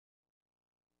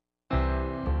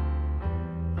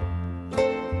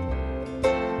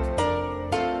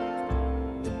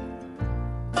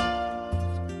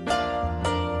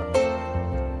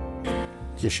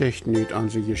Geschichten uit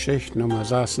onze Geschicht nummer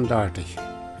 36.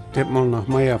 Ditmaal nog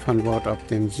meer van wat op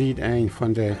dem Südeng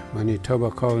van de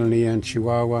Manitoba-Kolonie in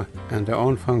Chihuahua en de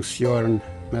aanvangsjaren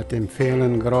met dem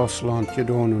velen Grasland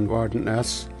gedaan worden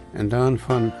is, en dan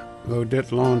van wo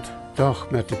dit land toch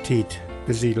met de tijd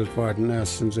besiedeld worden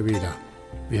is en zo verder.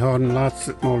 We hadden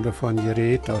laatst mal davon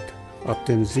geredet, dat op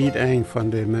dem Südeng van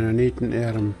de Mennoniten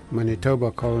ihrem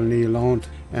Manitoba-Kolonie land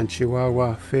en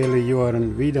Chihuahua viele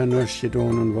jaren wieder nichts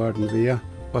gedaan worden weer,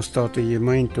 was dat de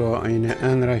gemeente daar eine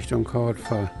Einrichtung had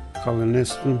voor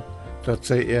Kolonisten, dat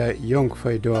zij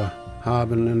Jungvee daar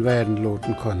haben en werden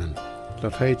laten können.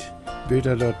 Dat heet,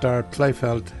 buiten dat daar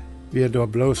Kleiveld, weer daar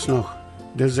bloos nog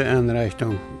deze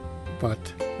Einrichtung,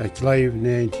 wat ik geloof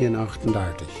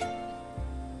 1938.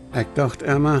 Ik dacht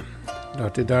immer,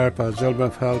 dat de Darpa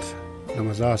Silberveld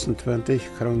nummer 26,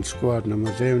 Kronskort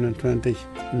nummer 27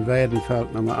 en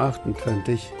Weidenveld nummer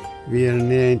 28 weer in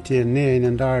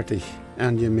 1939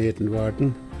 angemeten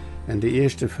worden en de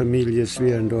eerste families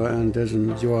werden door in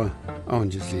diesem Jahr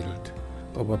angesiedelt.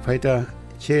 Aber Peter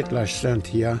Jeschicht sind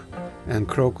hier in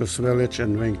Crocus Village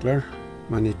in Winkler,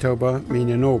 Manitoba,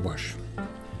 meine Nobers.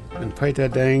 En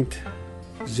Peter denkt,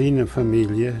 zijn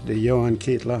familie, de Johan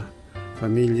Kittler,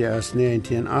 familie is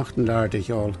 1938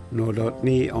 al, nadat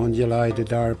niet aangeleide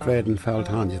daar Weidenveld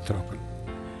aangetrokken.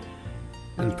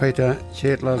 En Peter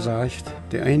Jeschicht zegt,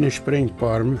 de ene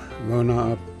springbarm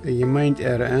wonen op de gemeente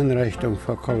Einrichtung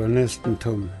voor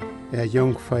kolonistentum,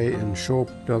 Jungvee en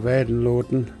Schoop door Weiden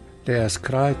loten, der is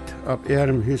krijgt op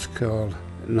ihrem huiskaal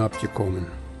opgekomen.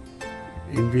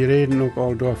 En we reden ook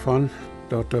al daarvan,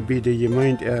 dat er bij de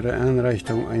gemeente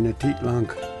Einrichtung eine tijd lang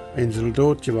een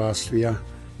soldaat geweest was,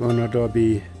 wanneer daar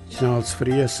bij Charles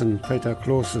Fries en Peter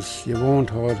Kloses gewoond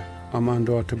had, om ihn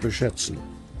dort te beschützen.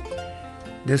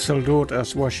 Der Soldat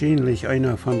ist wahrscheinlich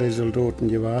einer von den Soldaten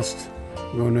gewesen,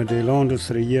 wanneer die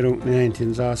Landesregierung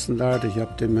 1936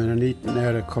 op de Mennoniten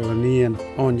ihre Kolonien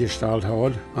angestellt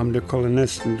hat, um die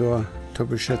Kolonisten dort zu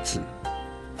beschützen.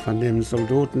 Von dem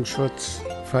Soldatenschutz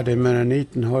für die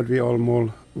Mennoniten hat wir allmal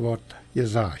was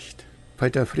gesagt.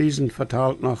 Peter Friesen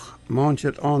vertelt noch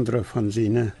manches andere von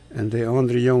seinen und die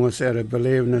anderen Jungs ihre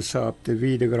Belebnisse auf die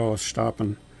Wiedegras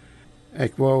stappen.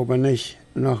 Ich will aber nicht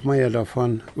noch mehr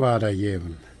davon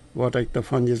weitergeben. Was ich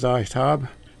davon gesagt habe,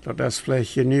 das ist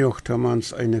vielleicht genug, um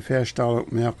uns eine Vorstellung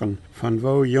merken, von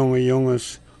wo junge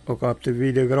Jungs auch auf die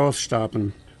Wiedegras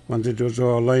stappen, wenn sie da so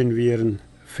allein wären,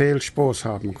 viel Spaß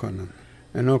haben können.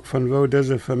 Und auch von wo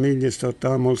diese Familie dort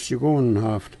damals gewohnt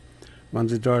hat, wenn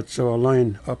sie dort so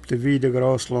allein auf de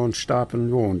Wiedegrasland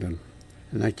stappen woonden.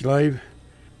 En ik glaube,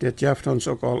 dit geeft uns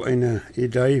auch al eine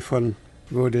Idee von,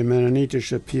 wo die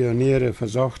mennonitische Pioniere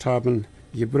versucht haben,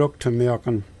 Gebrauch zu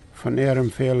merken von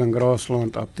ihrem vielen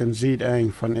Grasland auf dem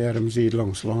Südeng von ihrem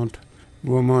Siedlungsland,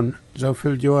 wo man so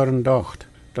viele Jahre dacht,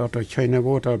 dass er keine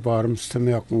Waterbarms zu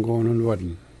merken gehen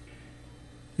würden.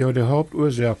 Ja, die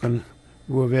Hauptursachen,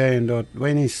 wo wir in dort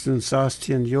wenigstens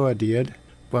 16 Jahre diet,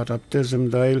 was auf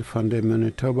diesem Teil von der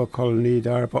Manitoba-Kolonie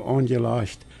Darpa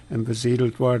angelegt und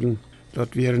besiedelt worden, das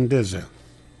wären diese.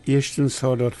 Erstens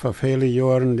hat dort vor vielen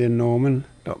Jahren den Namen,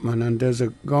 dass man an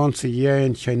diese ganze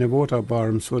Jahren keine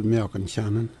Waterbarms wird merken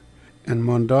können. Und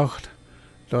man dachte,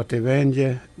 dass die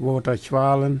wenigen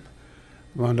Waterqualen,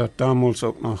 waren das damals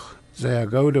auch noch sehr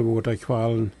gute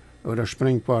Waterqualen oder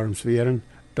Springbarms wären,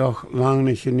 doch lang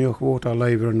nicht genug Wasser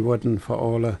liefern würden für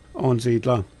alle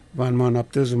Ansiedler, wenn man auf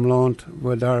diesem Land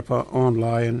wo Darpa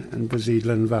anleihen und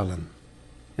besiedeln wollen.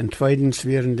 Und zweitens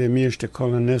wären die meisten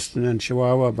Kolonisten in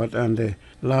Chihuahua bis an die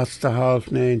letzte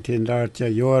Hälfte 1930er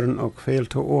Jahren auch viel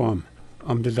zu arm,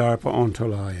 um die Darpa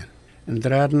anzuleihen. Und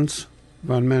drittens,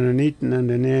 wenn Mennoniten in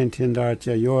den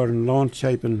 1930er Jahren Land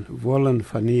schöpfen wollen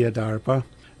von der Darpa,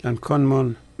 dann kann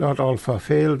man dort auch für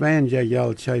viel weniger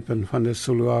Geld schöpfen von der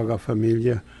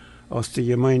Zuluaga-Familie, als die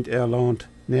Gemeinde ihr Land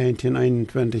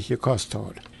 1921 gekostet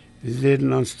hat. Wir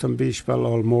sehen uns zum Beispiel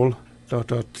einmal, dass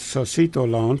das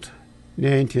Saucito-Land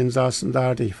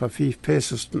 1936 für 5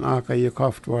 Pesos den Acker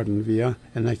gekauft worden war.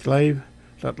 Und ich glaube,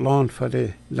 das Land für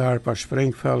die Darpa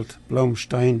Springfeld,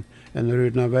 Blomstein und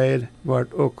Rüdnerweid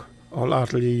wird auch all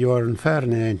etliche Jahre vor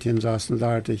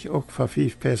 1936 auch für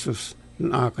 5 Pesos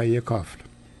den Acker gekauft.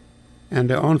 In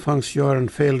den Anfangsjahren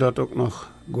fehlt das auch noch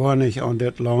gar nicht an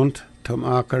das Land zum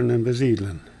Ackern und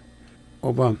Besiedeln.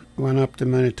 Aber wenn auf der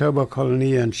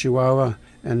Manitoba-Kolonie in Chihuahua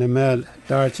in den mehr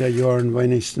 30er Jahren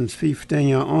wenigstens 5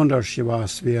 Dinge anders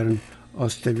gewesen wären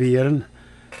als die wären,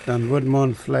 dann würde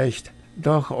man vielleicht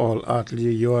doch all etliche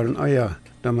Jahre eher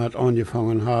damit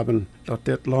angefangen haben, dass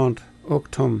das Land auch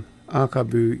zum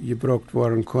Ackerbau gebraucht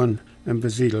werden kann und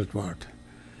besiedelt wird.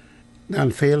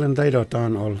 Dann fehlen die dort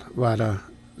dann all weiter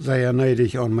sehr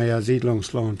neidig an mehr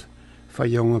Siedlungsland für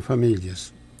junge Familien.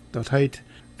 Das heißt,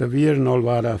 da wären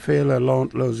allweil viele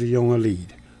landlose junge Lied.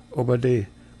 Aber die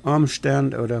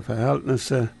Umstände oder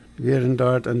Verhältnisse wären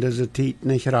dort in dieser Zeit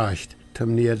nicht recht,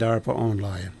 zum Niederdarpen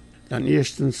anleihen. Dann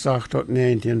erstens sagt dort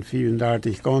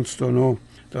 1934 ganz genau,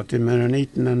 dass die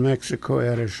Mennoniten in Mexiko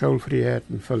ihre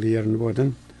Schulfreiheiten verlieren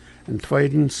würden. Und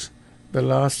zweitens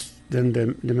belasten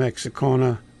die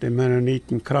Mexikaner die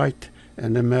Mennoniten Krieg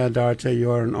in den mehrdeutigen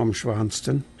Jahren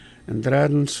umschwanzten. Und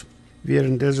drittens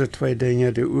wären diese zwei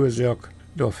Dinge die Ursache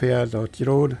dafür, dass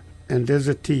gerade in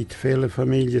dieser Zeit viele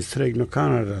Familien zurück nach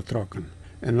Kanada trocken.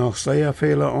 Und noch sehr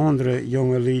viele andere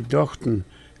junge Leute dachten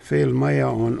viel mehr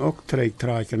an auch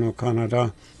zurücktreten nach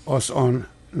Kanada, als an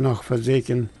noch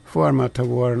versuchen, Formen zu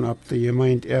werden, ob die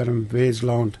Gemeinde ihrem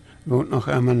Wesland, wo noch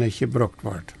immer nicht gebraucht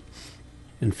wird.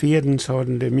 Und viertens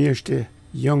hatten die meisten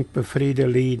jung befriedete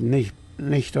Leute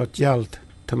nicht das Geld,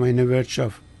 um eine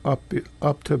Wirtschaft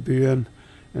abzubauen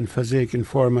und versuchen,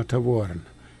 Formen zu werden.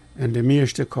 Und die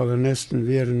meisten Kolonisten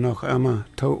wären noch immer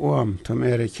zu arm, um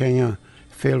ihre Kinder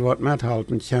viel was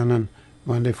mithalten können,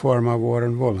 wenn die Formen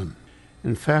werden wollen.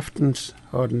 Und fünftens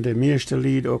hatten die meisten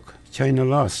Leute auch keine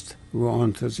Lust, wo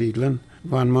anzusiedeln,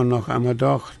 wenn man noch einmal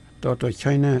dachte, dass dort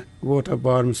keine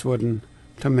Waterbarms wurden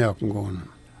zu merken gehen.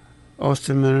 Aus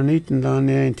den Mennoniten dann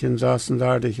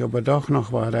 1936 aber doch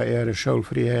noch weiter ihre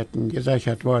Schulfreiheiten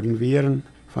gesichert worden wären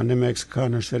von der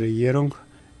mexikanischen Regierung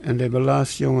und die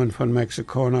Belastungen von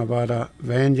Mexikanern weiter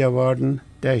weniger worden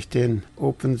durch den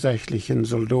offensichtlichen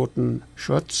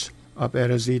Soldatenschutz auf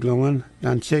ihre Siedlungen,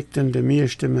 dann checkten die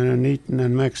meisten Mennoniten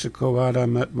in Mexiko weiter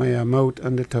mit mehr Mut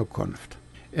in die Zukunft.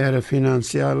 Ihre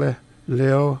finanzielle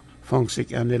Lage fing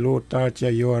sich in den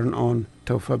letzten Jahren an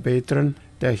zu verbessern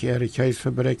durch ihre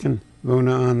Käsefabriken, wo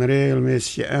eine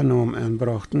regelmäßige Einnahme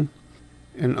anbrachten.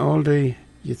 Und all die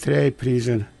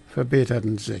Getreidepreise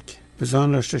verbesserten sich,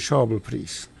 besonders der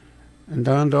Schabelpreis. Und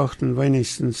dann dachten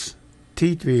wenigstens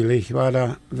zeitweilig war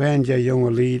da weniger junge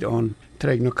Leute an,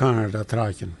 zurück nach Kanada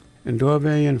tragen. Und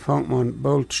dabei fängt man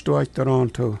bald stark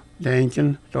daran zu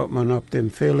denken, dass man auf dem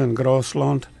vielen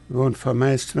Grasland, wo für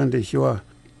meist 20 Jahre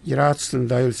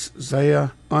größtenteils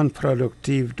sehr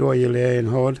unproduktiv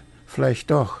durchgelegen hat, vielleicht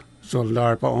doch soll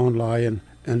darüber anleihen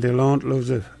und die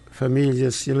landlose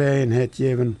Familien Gelegenheit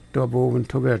geben, da oben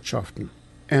zu wirtschaften.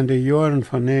 In den Jahren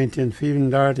von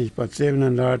 1935 bis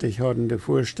 1937 hatten die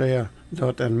Vorsteher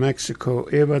dort in Mexiko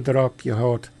Überdruck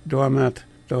gehabt, damit,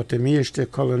 dass die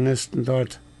meisten Kolonisten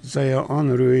dort sehr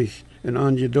unruhig und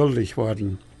ungeduldig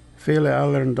waren. Viele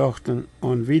Eltern dachten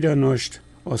an wieder nichts,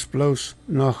 als bloß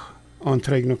noch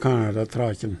Antrag nach Kanada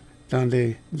tragen. Dann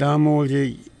die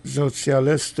damalige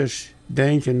sozialistisch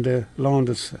denkende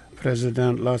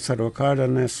Landespräsident Lázaro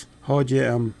Cárdenas hatte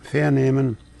im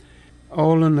Vernehmen,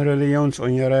 allen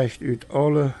Religionsunrecht uit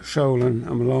alle Schulen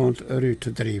im Land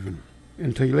rauszutreiben.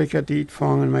 In tegelijkertijd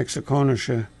fangen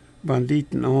mexikanische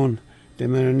Banditen an, die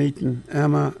Mennoniten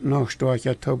immer noch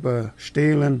stärker zu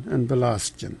bestehlen und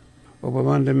belasten. Aber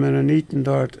wenn die Mennoniten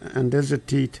dort in dieser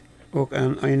Zeit auch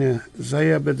in eine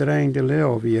sehr bedrängte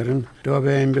Lage wären,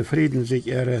 dabei befrieden sich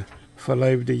ihre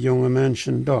verleibten jungen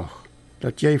Menschen doch.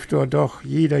 Das gibt doch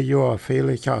jeder Jahr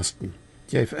viele Kasten.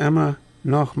 Gibt immer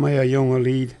noch mehr junge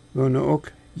Leute, die auch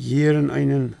jeden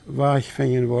einen Weg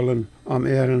finden wollen, um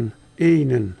ihren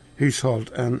eigenen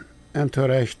Haushalt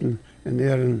anzurichten und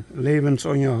ihren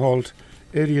Lebensunterhalt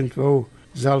irgendwo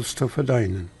selbst zu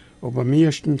verdienen. Aber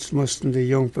meistens mussten die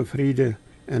Jungbefriede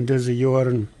in diesen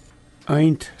Jahren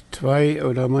 1, 2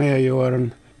 oder mehr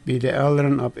Jahren bei den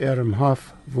Eltern auf ihrem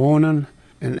Hof wohnen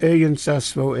und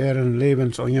irgendwo ihren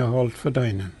Lebensunterhalt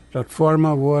verdienen. Das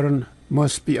Formen waren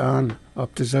muss bei an auf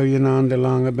die sogenannte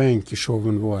lange Bank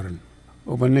geschoben worden.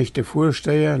 Aber nicht die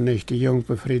Vorsteher, nicht die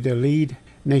jungbefriedete Leute,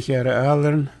 nicht ihre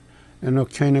Eltern und auch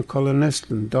keine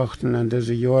Kolonisten dachten in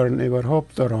diesen Jahren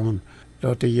überhaupt daran,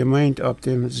 dass die Gemeinde auf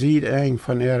dem Südeng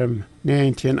von ihrem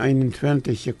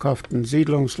 1921 gekauften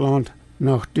Siedlungsland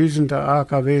noch Dutzende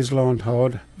AKWs-Land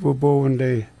hat, wo boven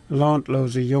die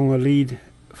landlose junge Leute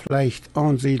vielleicht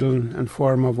ansiedeln und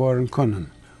formen worden können.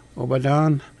 Aber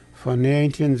dann, von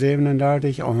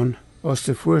 1937 an, als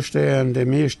die Vorsteher der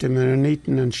meisten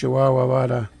Mennoniten in Chihuahua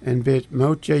waren in Bett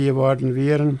Motja geworden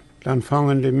wären, dann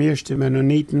fangen die meisten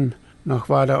Mennoniten noch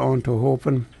weiter an zu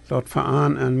hoffen, dass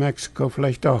Verein in Mexiko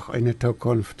vielleicht doch eine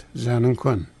Zukunft sein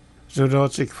kann.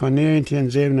 Sodass sich von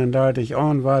 1937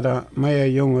 an weiter mehr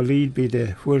junge Leute bei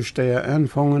den Vorsteher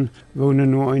anfangen, wo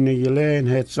nur eine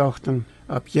Gelegenheit sagten,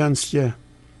 ab ganze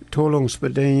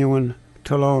Tollungsbedingungen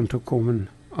zu Land zu kommen,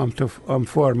 um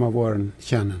Formen worden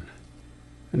können.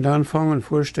 Und dann fangen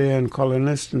Vorsteher und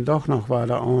Kolonisten doch noch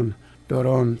weiter an,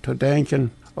 daran zu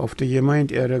denken, auf der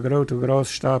Gemeinde ihre große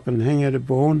Großstapen hängende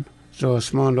Bohnen, so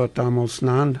als man dort damals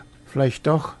nannt, vielleicht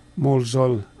doch mal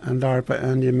soll ein Darpe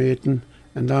angemeten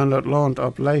und dann das Land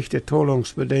auf leichte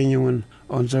Tollungsbedingungen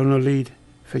und so eine Lied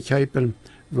verkaufen,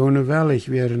 wo ne wellig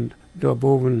wären, da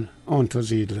boven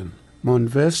anzusiedeln.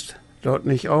 Man wisst, dort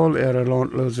nicht all ihre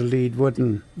landlose Lied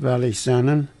würden wellig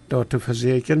sein, dort zu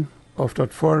versichern, auf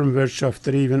dort Formwirtschaft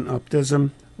driven ab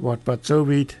diesem, was so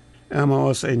weit immer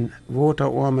aus ein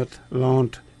waterarmes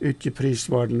Land uitgepriest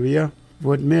worden wäre,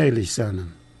 wird möglich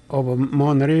sein. Aber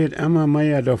man redet immer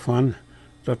mehr davon,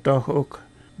 dass doch auch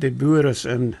die Bauern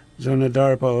in so eine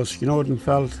Dorpe aus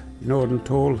Gnodenfeld,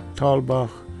 Gnodentol,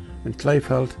 Talbach und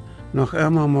Kleefeld noch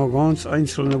immer mal ganz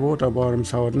einzelne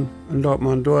Waterbarms haben und dass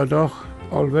man da doch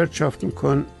all wirtschaften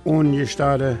kann ohne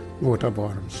gestade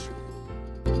Waterbarms.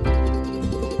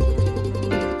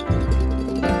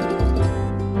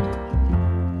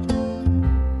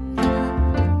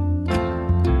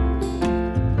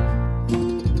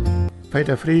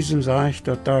 Peter Friesen sagt,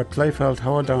 dass da Kleefeld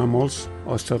hau damals,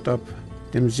 als dort ab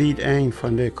dem Südeng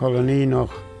von der Kolonie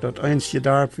noch dort einzige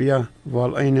Dorf war,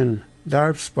 weil einen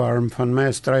Dorfsbarm von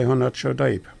meist 300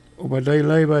 Schodeib. Aber die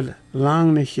leben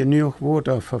lang nicht genug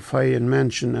Wasser für viele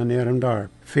Menschen in ihrem Dorf.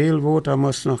 Viel Wasser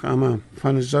muss noch einmal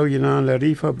von den sogenannten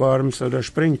Rieferbarms oder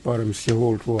Springbarms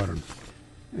geholt werden.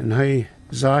 Und er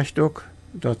sagt auch,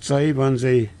 dass sie, wenn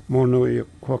sie mal nur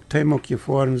Cocktailmuck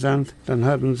gefahren sind, dann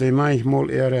haben sie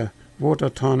manchmal ihre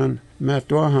Watertonnen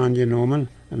mit dahin genommen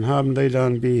und haben die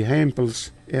dann bei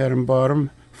Hempels ihren Baum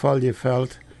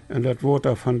vollgefällt und das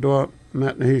Wasser von dort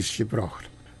mit nach Haus gebracht.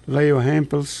 Leo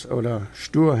Hempels oder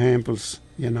Sturhempels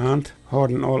genannt,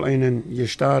 hatten all einen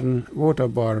gestaden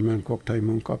Waterbaum in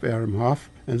Cocktailmunk auf ihrem Hof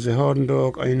und sie hatten da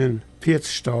auch einen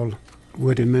Pietstall,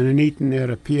 wo die Mennoniten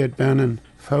ihre Pietbeinen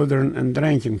fördern und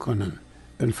tränken können.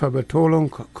 Und für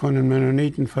Bezahlung können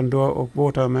Mennoniten von dort auch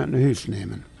Wasser mit nach Haus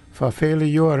nehmen. Vor vielen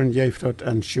Jahren gibt es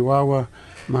in Chihuahua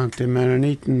die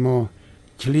Mennoniten mal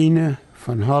kleine,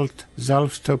 von Halt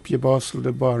selbst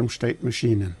abgebastelte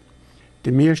Barmsteigmaschinen.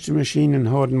 Die meisten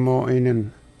Maschinen hatten mal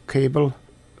einen Kabel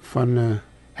von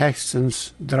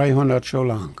höchstens 300 Schuh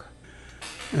lang.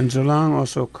 Und solange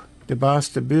als auch die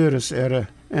beste Bürger ihre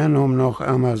Einnahmen noch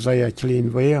einmal sehr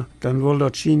klein war, dann will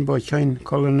dort scheinbar kein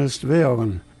Kolonist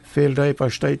werden. Viel deeper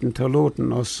Städten zu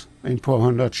loten als ein paar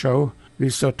hundert Schuh, weil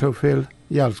es dort zu viel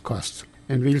Geld kostet.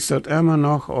 Und weil es dort immer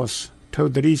noch als zu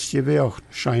 30 Wert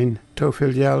scheint, zu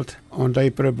viel Geld an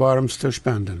deepere Barms zu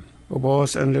spenden. Aber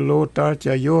als in den Lot dort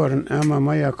Jahren immer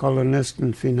mehr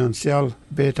Kolonisten finanziell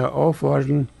besser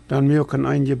aufwarten, dann mögen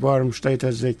einige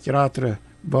Barmstädte sich gratis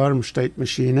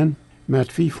Barmsteigmaschinen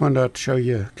mit 500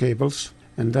 Schuhe Kabels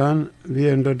und dann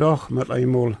werden da doch mit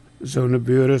einmal so eine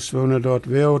Bürger, wo dort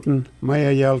werden,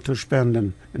 mehr Geld zu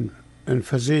spenden und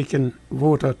versichern,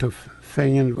 Wasser zu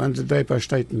fängen, wenn sie die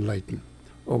Städten leiten.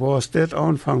 Aber als das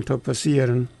anfängt zu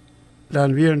passieren,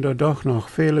 dann werden da doch noch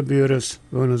viele Bürger,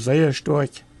 wo sehr stark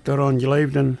daran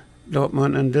glaubten, dass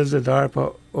man in diese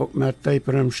Dörfer auch mit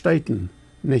deeperen Städten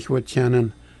nicht wird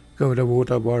kennen, gute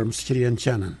Waterbarms kriegen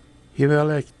können. Hier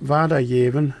will ich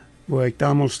weitergeben, wo ich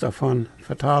damals davon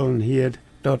vertalen hielt,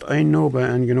 dass ein Nober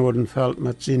in Gnodenfeld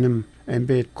mit seinem ein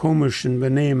bisschen komischen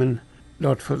Benehmen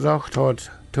dort versucht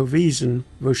hat, zu wiesen,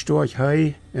 wo stark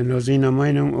er und nach seiner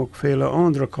Meinung auch viele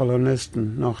andere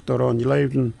Kolonisten noch daran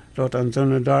glaubten, dass an so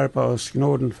einer Dörfer aus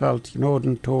Gnodenfeld,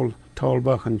 Gnodentol,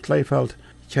 Talbach und Kleefeld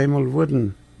keinmal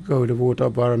würden gute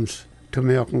Waterbarms zu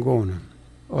merken gehen.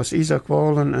 Als dieser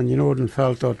Qualen an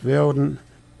Gnodenfeld dort werden,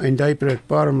 ein deepere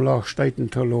Barmlach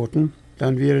steiten zu loten,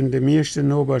 dann wären die meisten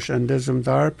Nobers in diesem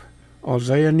Dorf als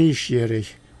sehr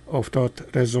neugierig auf das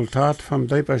Resultat vom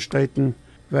Deepersteiten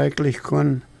wirklich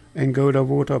können ein guter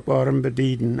Waterbarm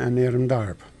bedienen in ihrem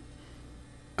Dorf.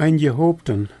 Einige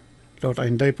hofften, dass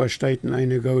ein Deepersteiten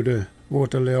eine gute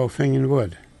Waterlehre fängen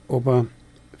wird, aber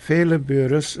viele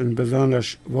Bürger, und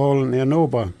besonders wollen ihr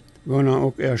Nober, wo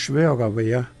auch eher schwerer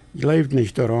wäre, glaubt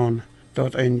nicht daran,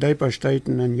 dass ein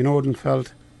Deepersteiten in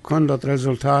Gnodenfeld kann das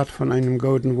Resultat von einem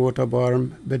guten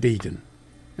Waterbarm bedienen.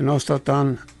 Und als das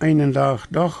dann einen Tag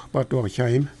doch was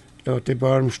durchkam, dass die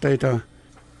Barmstädter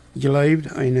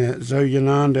glaubt, eine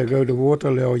sogenannte gute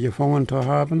Waterlehre gefunden zu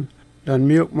haben, dann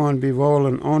mögt man bei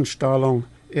Wahlen Anstellung,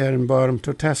 ihren Barm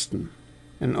zu testen.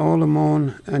 In alle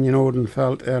Mann in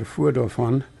Gnodenfeld erfuhr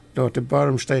davon, dass die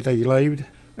Barmstädter glaubt,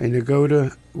 eine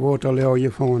gute Waterlehre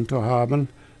gefunden zu haben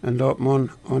und dass man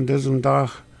an diesem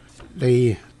Tag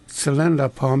die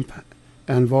Zylinderpump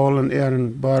en Wahlen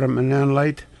ihren Barm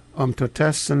anlegt, zu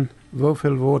testen, wie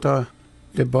viel Wasser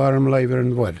der Barm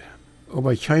liefern wird.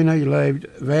 Aber keiner glaubt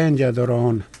weniger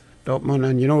daran, dass man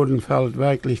in Gnodenfeld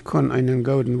wirklich einen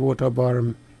guten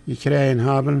Waterbarm gekregen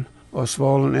haben, als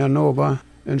wollen Nober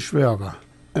en Schwärger.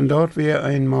 En dort wäre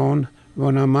ein Mann,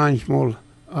 wo manchmal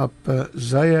ab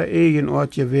seiner eigen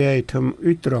Ort gewehr zum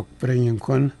Uitdruck bringen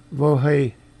kann, wo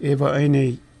über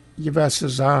eine gewisse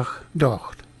Sache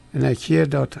dacht. Und ich hier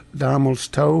dort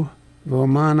damals tau, wo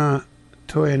Mana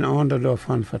zu ein ander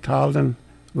davon vertalten,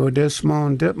 wo des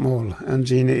Mann ditmal an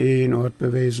seine eigen Ort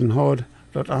bewiesen hat,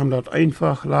 dat ihm dort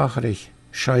einfach lacherig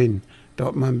scheint,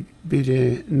 dat man bei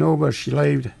den Nobers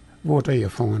gelebt, Water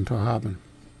gefangen zu haben.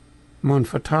 Man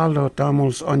vertalt dort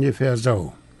damals ungefähr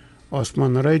so. Als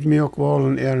man Reitmilch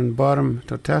wollen ihren Baum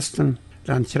zu testen,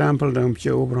 dann krempelt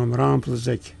über am Rampel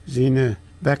sich seine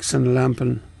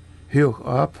Wechsellampen hoch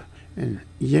ab und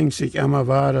ging sich immer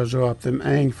weiter so ab dem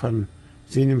Eng von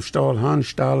seinem Stall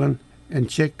anstellen und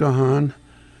checkt dahin,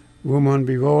 wo man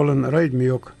bei wollen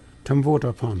Reitmilch zum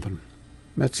Wasser pumpen.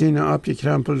 Mit seinen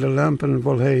abgekrempelten Lampen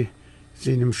will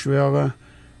seinem Schwäger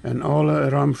und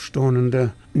alle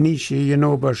rumstehenden nischige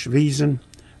Nobers wiesen,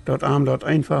 dat ihm dort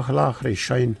einfach lacherig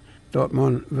scheint, dat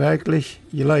man wirklich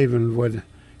leben würde,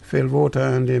 viel Wasser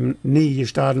an dem nie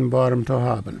gestanden Baum zu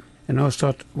haben. Und als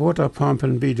das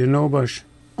Wasserpumpen bei den Nobers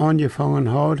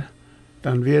angefangen hat,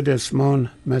 dann wird es man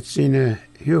mit seinen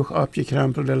hoch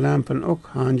abgekrempelten Lampen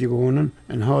auch angegangen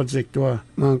und hat sich da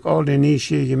manch all die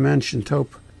nischigen Menschen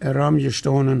top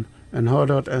herumgestanden und hat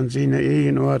dort an seine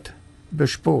eigenen Ort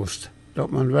bespost,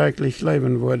 dass man wirklich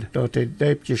leben würde, dass der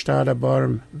deibgestarte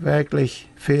Baum wirklich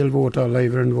viel Wasser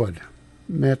liefern würde.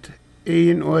 Mit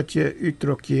ein Ortje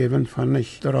Uitdruck geben von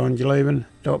nicht daran gelegen,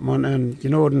 dass man in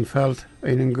Genodenfeld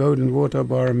einen guten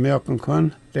Waterbaum merken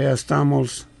kann, der ist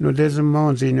damals nur diesem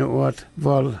Mann seine Ort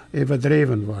wohl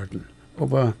übertrieben worden.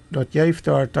 Aber das gibt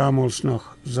dort damals noch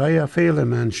sehr viele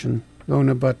Menschen,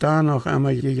 die da noch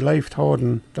einmal gelebt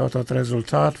haben, dass das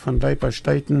Resultat von dieser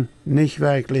Städten nicht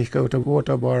wirklich gute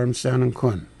Waterbaum sein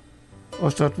kann.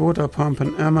 Als das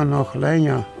Waterpumpen immer noch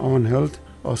länger anhält,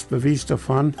 als Beweis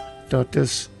davon, dass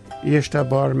das erste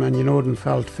Baum in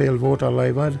Genodenfeld viel Wasser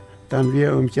liefert, dann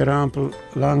wird die Rampel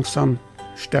langsam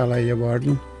stiller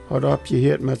geworden, hat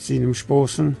abgehört mit seinem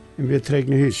Sposen und wir trägt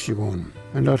ein Haus gewonnen.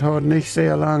 Und das hat nicht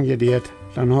sehr lange gedauert,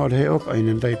 dann hat auch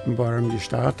einen Deipenbaum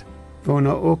gestartet, wo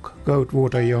auch gut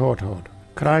Wasser gehabt hat.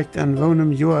 Kriegt in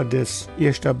einem Jahr das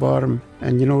erste Baum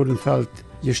in Genodenfeld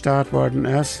gestartet worden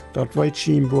ist, das weiß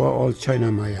scheinbar all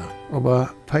keiner mehr.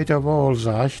 Aber Peter Wall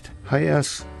sagt,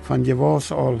 ist von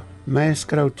Gewas all meist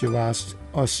groß gewesen,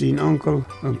 als sein Onkel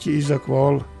und Isaac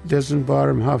Wall diesen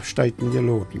Baum Hafsteiten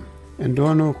geladen. Und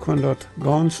danach kann das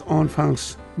ganz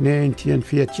anfangs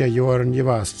 1940er Jahren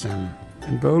gewesen sein.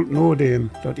 Und bald nachdem,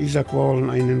 dass Isaac Wall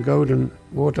einen guten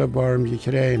Waterbaum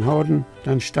gekriegt hatten,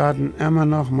 dann standen immer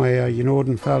noch mehr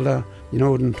Genodenfelder,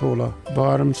 Genodentoller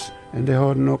Barms und die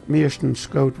hatten auch meistens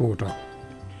gut Wasser.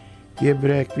 Hier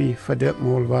brecht wie für das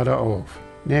Mal weiter auf.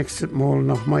 Nächstes Mal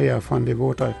noch mehr von der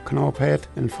Waterknappheit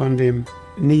und von dem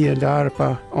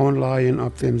Niederdarpa Anleihen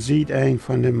auf dem Südeng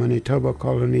von der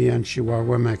Manitoba-Kolonie in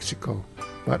Chihuahua, Mexiko.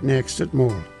 Was nächstes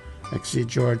Mal? Ich sehe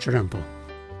George Rempel.